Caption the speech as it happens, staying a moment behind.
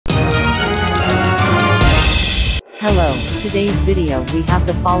Hello, today's video we have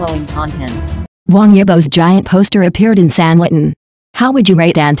the following content. Wang Yibo's giant poster appeared in Sanlitun. How would you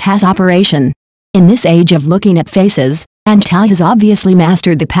rate Anta's operation? In this age of looking at faces, Anta has obviously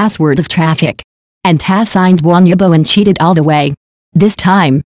mastered the password of traffic. Anta signed Wang Yibo and cheated all the way. This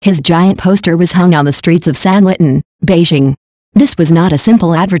time, his giant poster was hung on the streets of Sanlitun, Beijing. This was not a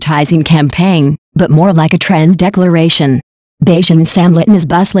simple advertising campaign, but more like a trend declaration. Beijing's Sanlitun is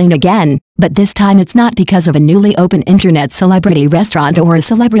bustling again, but this time it's not because of a newly opened internet celebrity restaurant or a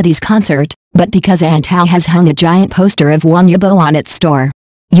celebrity's concert, but because Anta has hung a giant poster of Wang Yibo on its store.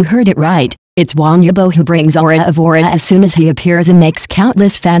 You heard it right, it's Wang Yibo who brings aura of aura as soon as he appears and makes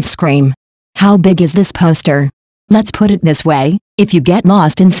countless fans scream. How big is this poster? Let's put it this way, if you get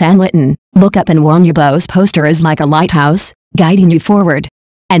lost in Sanlitun, look up and Wang Yibo's poster is like a lighthouse, guiding you forward.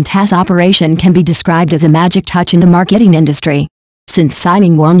 Anta's operation can be described as a magic touch in the marketing industry. Since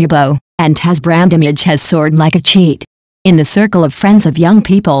signing Wang Yibo, Anta's brand image has soared like a cheat. In the circle of friends of young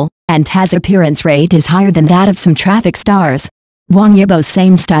people, Anta's appearance rate is higher than that of some traffic stars. Wang Yibo's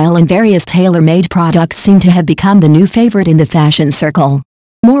same style and various tailor-made products seem to have become the new favorite in the fashion circle.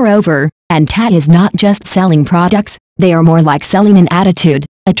 Moreover, Anta is not just selling products, they are more like selling an attitude,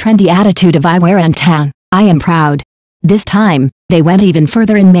 a trendy attitude of "I wear Anta, I am proud." This time, they went even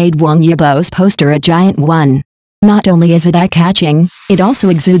further and made Wang Yibo's poster a giant one. Not only is it eye-catching, it also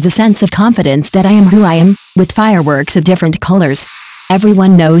exudes a sense of confidence that I am who I am, with fireworks of different colors.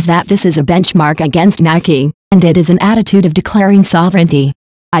 Everyone knows that this is a benchmark against Nike, and it is an attitude of declaring sovereignty.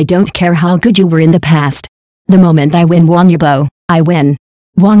 I don't care how good you were in the past. The moment I win Wang Yibo, I win.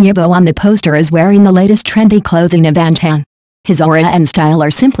 Wang Yibo on the poster is wearing the latest trendy clothing of Anta. His aura and style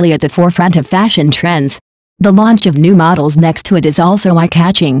are simply at the forefront of fashion trends. The launch of new models next to it is also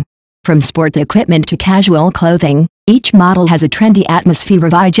eye-catching. From sport equipment to casual clothing, each model has a trendy atmosphere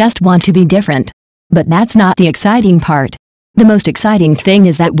of "I just want to be different." But that's not the exciting part. The most exciting thing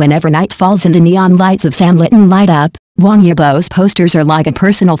is that whenever night falls and the neon lights of Sanlitun light up, Wang Yibo's posters are like a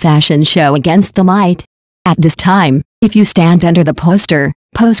personal fashion show against the light. At this time, if you stand under the poster,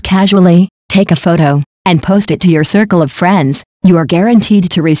 pose casually, take a photo, and post it to your circle of friends, you are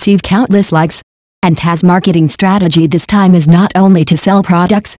guaranteed to receive countless likes. Anta's marketing strategy this time is not only to sell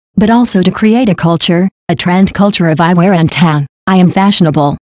products, but also to create a culture, a trend culture of "I wear Anta, I am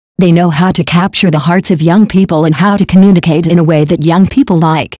fashionable." They know how to capture the hearts of young people and how to communicate in a way that young people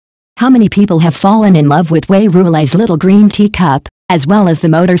like. How many people have fallen in love with Wei Rulei's little green teacup, as well as the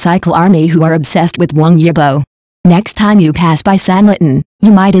motorcycle army who are obsessed with Wang Yibo? Next time you pass by Sanlitun,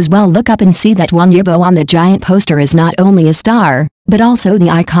 you might as well look up and see that Wang Yibo on the giant poster is not only a star, but also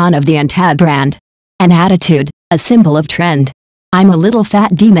the icon of the Anta brand. An attitude, a symbol of trend. I'm a little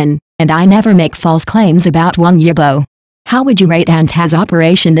fat demon, and I never make false claims about Wang Yibo. How would you rate Anta's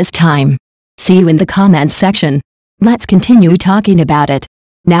operation this time? See you in the comments section. Let's continue talking about it.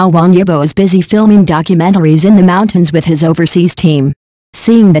 Now Wang Yibo is busy filming documentaries in the mountains with his overseas team.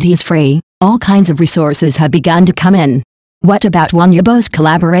 Seeing that he's free, all kinds of resources have begun to come in. What about Wang Yibo's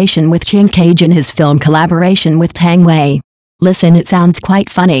collaboration with Ching Cage and his film collaboration with Tang Wei? Listen, it sounds quite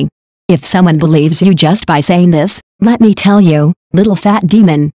funny. If someone believes you just by saying this, let me tell you, little fat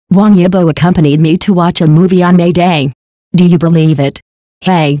demon, Wang Yibo accompanied me to watch a movie on May Day. Do you believe it?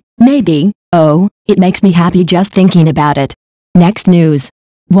 Hey, maybe, oh, it makes me happy just thinking about it. Next news.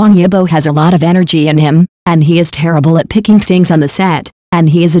 Wang Yibo has a lot of energy in him, and he is terrible at picking things on the set, and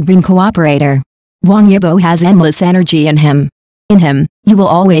he is a dream cooperator. Wang Yibo has endless energy in him. In him, you will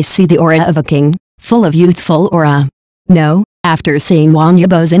always see the aura of a king, full of youthful aura. No, after seeing Wang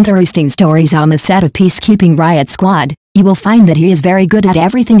Yibo's interesting stories on the set of Peacekeeping Riot Squad, you will find that he is very good at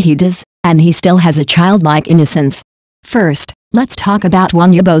everything he does, and he still has a childlike innocence. First, let's talk about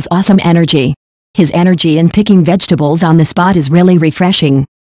Wang Yibo's awesome energy. His energy in picking vegetables on the spot is really refreshing.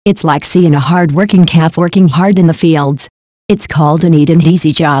 It's like seeing a hard-working calf working hard in the fields. It's called a neat and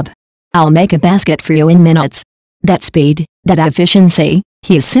easy job. I'll make a basket for you in minutes. That speed, that efficiency,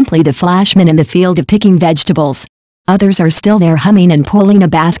 he is simply the flashman in the field of picking vegetables. Others are still there humming and pulling a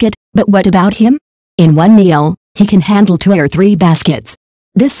basket, but what about him? In one meal, he can handle 2 or 3 baskets.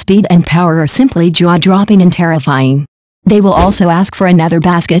 This speed and power are simply jaw-dropping and terrifying. They will also ask for another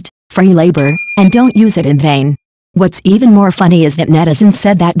basket, free labor, and don't use it in vain. What's even more funny is that netizens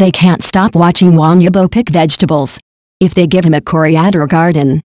said that they can't stop watching Wang Yibo pick vegetables. If they give him a coriander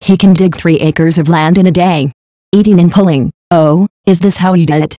garden, he can dig 3 acres of land in a day. Eating and pulling, oh, is this how you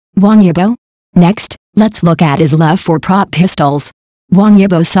do it, Wang Yibo? Next, let's look at his love for prop pistols. Wang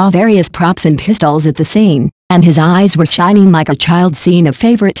Yibo saw various props and pistols at the scene, and his eyes were shining like a child seeing a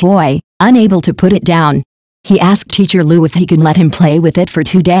favorite toy, unable to put it down. He asked teacher Lu if he could let him play with it for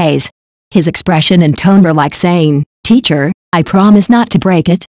 2 days. His expression and tone were like saying, Teacher, I promise not to break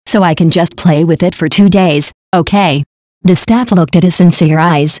it, so I can just play with it for 2 days, okay? The staff looked at his sincere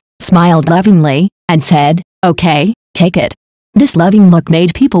eyes, smiled lovingly, and said, okay, take it. This loving look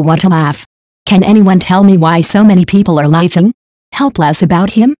made people want to laugh. Can anyone tell me why so many people are laughing? Helpless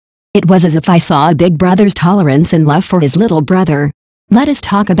about him? It was as if I saw a big brother's tolerance and love for his little brother. Let us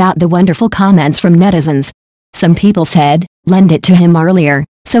talk about the wonderful comments from netizens. Some people said, lend it to him earlier,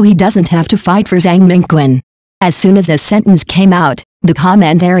 so he doesn't have to fight for Zhang Mingquan. As soon as this sentence came out, the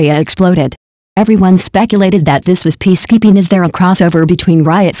comment area exploded. Everyone speculated that this was peacekeeping. Is there a crossover between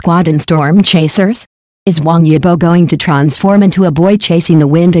Riot Squad and Storm Chasers? Is Wang Yibo going to transform into a boy chasing the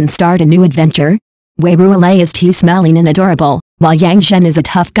wind and start a new adventure? Wei Ruolei is tea-smelling and adorable, while Yang Zhen is a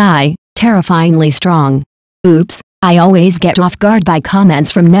tough guy, terrifyingly strong. Oops, I always get off guard by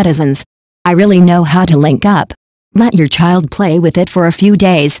comments from netizens. I really know how to link up. Let your child play with it for a few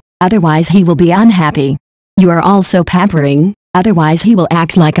days, otherwise he will be unhappy. You are also pampering, otherwise he will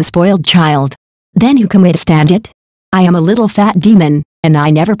act like a spoiled child. Then you can withstand it? I am a little fat demon, and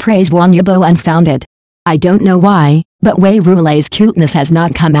I never praise Wang Yibo unfounded. I don't know why, but Wei Ruolei's cuteness has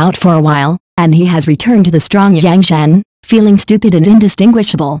not come out for a while, and he has returned to the strong Yang Zhen, feeling stupid and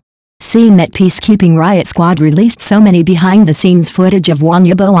indistinguishable. Seeing that Peacekeeping Riot Squad released so many behind-the-scenes footage of Wang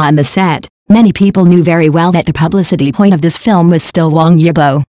Yibo on the set, many people knew very well that the publicity point of this film was still Wang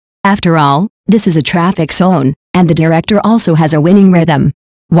Yibo. After all, this is a traffic zone, and the director also has a winning rhythm.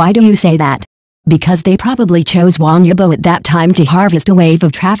 Why do you say that? Because they probably chose Wang Yibo at that time to harvest a wave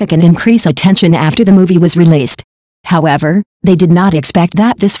of traffic and increase attention after the movie was released. However, they did not expect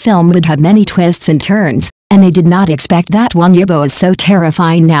that this film would have many twists and turns, and they did not expect that Wang Yibo is so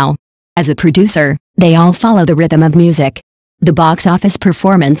terrifying now. As a producer, they all follow the rhythm of music. The box office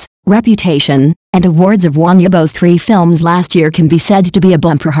performance, reputation, and awards of Wang Yibo's 3 films last year can be said to be a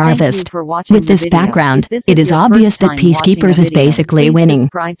bumper harvest. With this background, it is obvious that Peacekeepers is basically winning.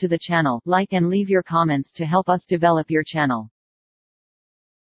 Subscribe to the channel, like and leave your comments to help us develop your channel.